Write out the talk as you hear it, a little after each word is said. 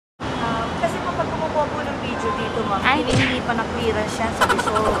ma'am. Hindi pa na clearance yan. Sabi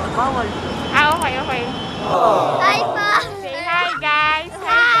so, bawal. Ah, okay. Hi po! Say hi, guys!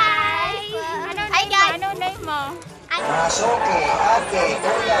 Hi! Hi, guys! Ano name mo? Masuki, ate,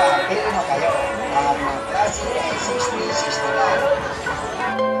 kuya, Pilipino kayo. Ang mga klase ay 60-69.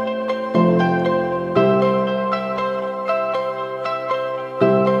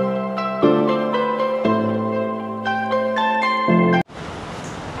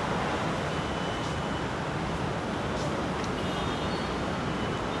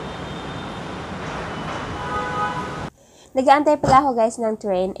 Nag-aantay pala ako guys ng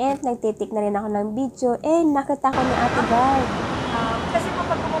train and nagtitik na rin ako ng video and nakita ko ni Ate Guard. Kasi po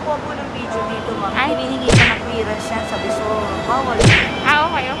pag kumukuha po ng video dito ma'am, hinihingi pa na clearance yan. Sabi so, bawal. Ah,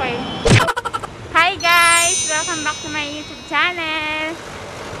 okay. Hi guys! Welcome back to my YouTube channel.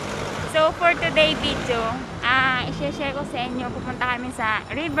 So for today video, i-share ko sa inyo, pupunta kami sa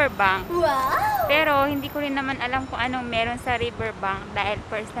Riverbank. Wow! Pero hindi ko rin naman alam kung anong meron sa Riverbank dahil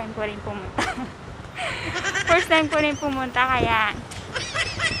first time ko rin pumunta. Kaya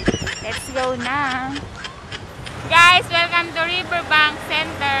let's go na. Guys, welcome to Riverbank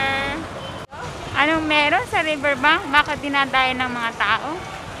Center. Anong meron sa Riverbank? Baka dinadayo ng mga tao?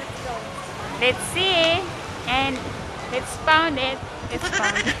 Let's see. And let's found it.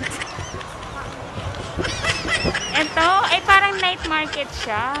 Ito, ay parang night market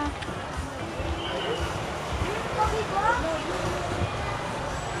siya.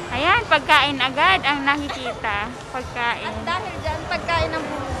 Ayan, pagkain agad ang nakikita. Pagkain. At dahil dyan, pagkain ng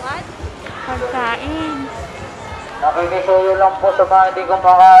bumuhat. Pagkain. Nakikisuyo lang po sa mga hindi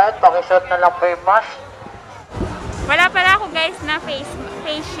kumakain. Pakisuot na lang po yung mask. Wala pala ako guys na face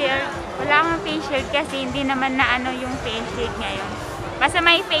shield. Wala akong face shield kasi hindi naman na ano yung face shield ngayon. Basta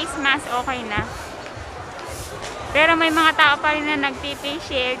may face mask, okay na. Pero may mga tao pa rin na nagpi-face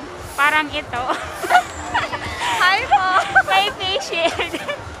shield. Parang ito. Hi po! May face shield.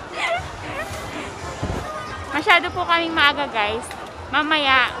 Masyado po kaming maaga guys.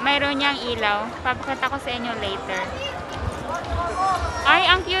 Mamaya, mayroon niyang ilaw. Papakita ko sa inyo later. Ay,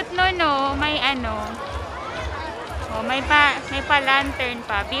 ang cute no. May ano. Oh, may pa lantern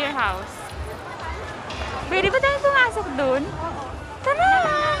pa. Beer house. Pwede ba tayo pumasok dun? Tara!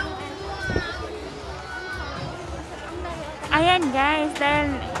 Ayan guys.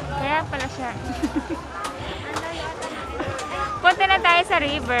 Kaya pala siya. Punta na tayo sa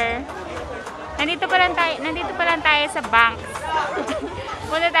river. Nandito pa lang tayo sa banks.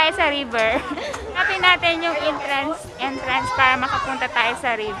 Punta tayo sa river. Hanapin natin yung entrance para makapunta tayo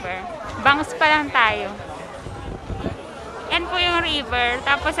sa river. Banks pa lang tayo. Yan po yung river.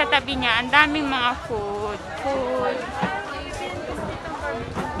 Tapos sa tabi niya, ang daming mga food.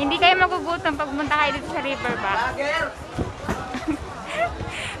 Hindi kayo magugutom pag pumunta kayo dito sa river ba?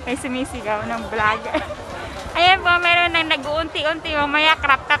 May sumisigaw ng vlogger. Ayan po, meron nang nag-uunti-unti. Mamaya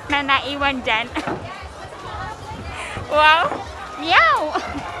crop top na naiwan dyan. Wow! Meow!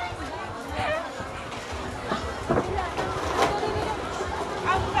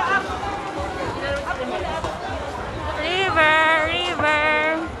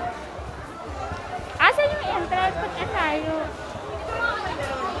 River! Asan yung entrance? Punta tayo.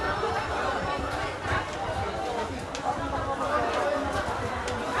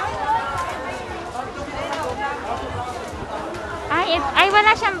 Ay,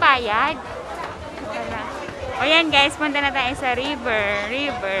 wala siyang bayad. Wala. O yan guys, punta na tayo sa river.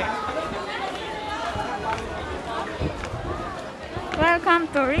 Welcome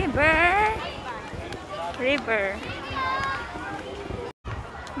to river.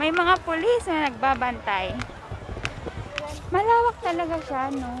 May mga pulis na nagbabantay. Malawak talaga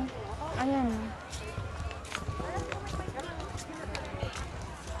siya, no? Ayan.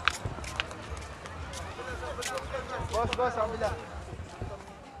 Boss, ang bila.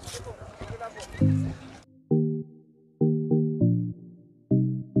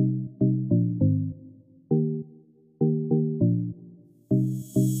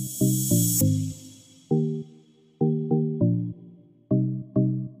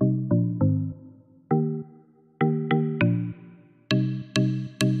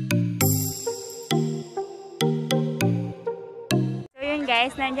 So yun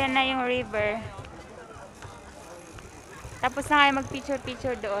guys, nandyan na yung river. Tapos na kayo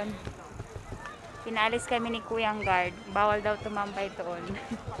mag-picture doon. Pinaalis kami ni Kuyang Guard. Bawal daw tumambay doon.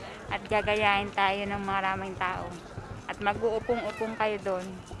 At gagayahin tayo ng maraming tao. At mag-uupong-upong kayo doon.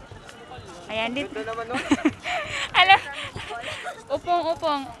 Ayan dito.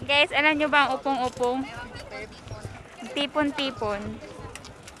 Upong-upong. Guys, alam nyo ba ang upong-upong? Tipon-tipon.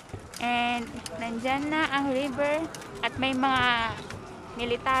 And nandyan na ang river. At may mga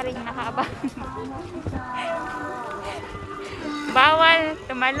militaring nakaabang. Bawal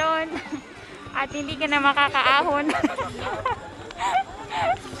tumalon at hindi ka na makakaahon.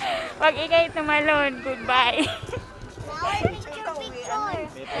 Pag ikay tumalon, goodbye.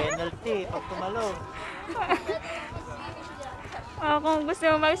 May penalty pag tumalon. O, kung gusto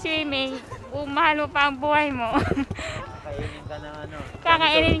mo mag-swimming, mahal mo pa ang buhay mo. Kakainin ka ng ano.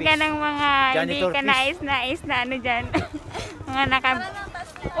 Kakainin ka ng mga hindi Janitor ka fish. nais na ano dyan. Mga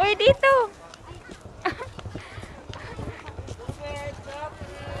Uy, dito!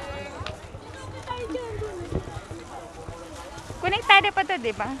 Konektado pa to,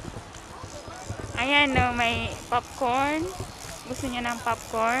 di ba? Ayan, no, may popcorn. Gusto niya ng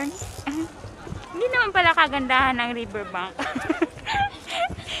popcorn. Hindi naman pala kagandahan ng Riverbank.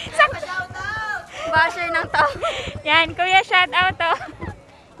 Basher ng taon. Yan, kuya, shout out to.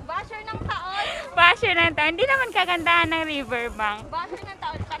 Basher ng taon. Basher ng taon. Hindi naman kagandahan ng Riverbank. Basher ng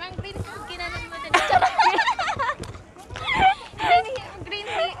taon. Parang green field ginanon mo din.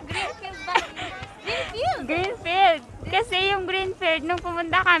 Greenfield ba? Greenfield. Greenfield. Kasi yung Greenfield, nung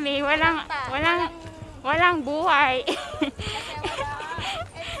pumunta kami, walang buhay.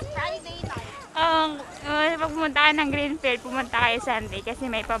 Friday night. Pag pumunta ka ng Greenfield, pumunta kayo Sunday kasi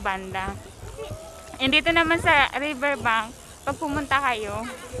may pabanda. And dito naman sa Riverbank, pag pumunta kayo,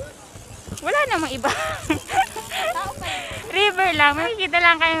 wala namang iba. River lang. Makikita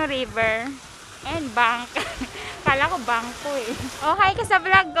lang kayong river. And bank. Kala ko bangko eh. Oh, hi ka sa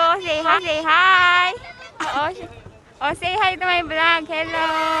vlog ko. Say hi. Say hi. Oh, say hi to my vlog. Hello.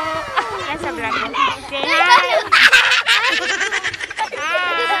 Yan sa vlog ko. Say hi.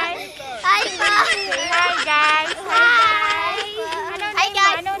 Hi. Hi, Ma. Say hi, guys. Hi. Hi,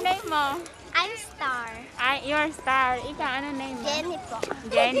 guys. Ano name mo? I'm Star. Your Star. Ikaw, ano name mo? Jenny po.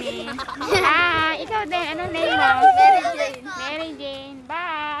 Jenny. Ikaw din. Ano name mo? Mary Jane. Mary Jane.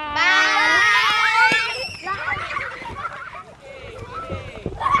 Bye. Bye.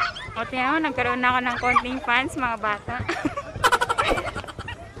 O, tingnan mo, nagkaroon na ako ng konting fans, mga bata.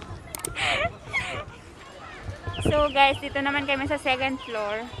 So, guys, dito naman kami sa second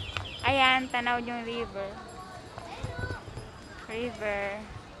floor. Ayan, tanaw yung river.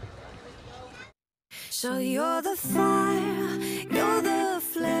 So you're the fire, you're the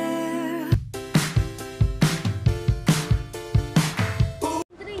flare.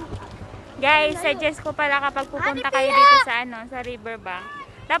 Guys, suggest ko pala kapag pupunta kayo dito sa sa Riverbank,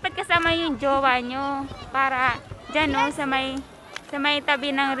 dapat kasama yung jowa nyo para dyan sa may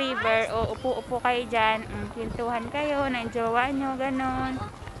tabi ng river o upo-upo kayo dyan, kwentuhan kayo ng jowa nyo, ganon.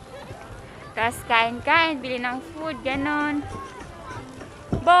 Tapos kain-kain, bili ng food, ganon.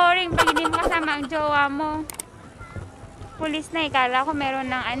 Boring pag hindi mo kasama ang jowa mo. Pulis na, kala ko meron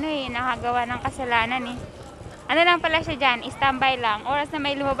ng nakagawa ng kasalanan eh. Ano lang pala siya dyan, standby lang. Oras na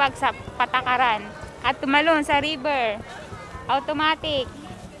may lumabag sa patakaran at tumalon sa river, automatic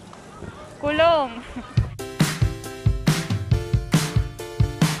kulong.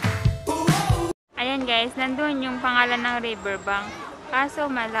 Ayan guys, nandun yung pangalan ng Riverbank. Kaso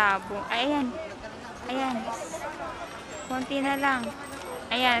malabo. Ayan. Konti na lang.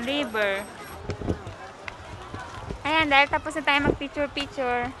 Ayan, river. Ayan, dahil tapos na tayo mag-picture.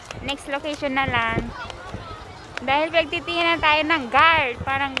 Next location na lang. Dahil pagtitingin na tayo ng guard.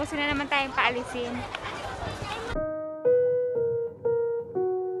 Parang gusto na naman tayong paalisin.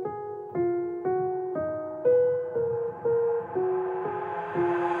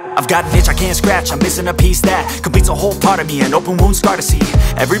 I've got an itch I can't scratch, I'm missing a piece that completes a whole part of me, an open wound scar to see.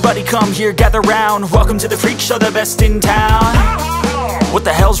 Everybody come here, gather round, welcome to the freak show, the best in town. What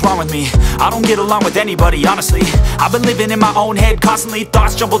the hell's wrong with me? I don't get along with anybody, honestly. I've been living in my own head constantly,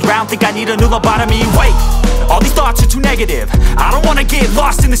 thoughts jumbled round, think I need a new lobotomy. Wait, all these thoughts are too negative, I don't wanna get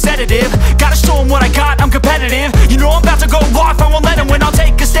lost in the sedative. Gotta show them what I got, I'm competitive. You know I'm about to go off, I won't let them win, I'll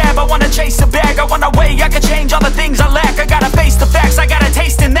take a stab. I wanna chase a bag, I wanna weigh, I can change all the things I lack. I gotta face the facts, I got a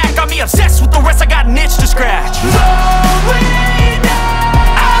taste in that. Got me obsessed with the rest, I got an itch to scratch. Slowing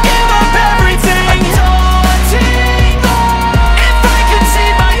down, I'll give up everything. Daunting all, if I could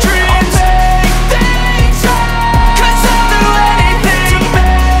see my dreams, I'll make things right. 'Cause I'll do anything to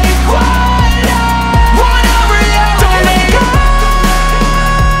make what I want a reality. Don't let go,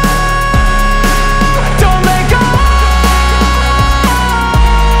 don't let go.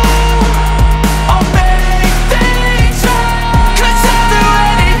 I'll make things right. 'Cause I'll do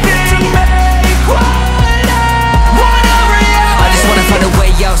anything to make what I want a reality. I just wanna find a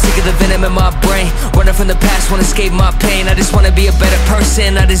way out, sick of the venom in my brain. Running from the past, wanna escape my pain. I just wanna be a better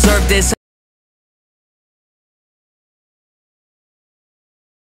person, I deserve this.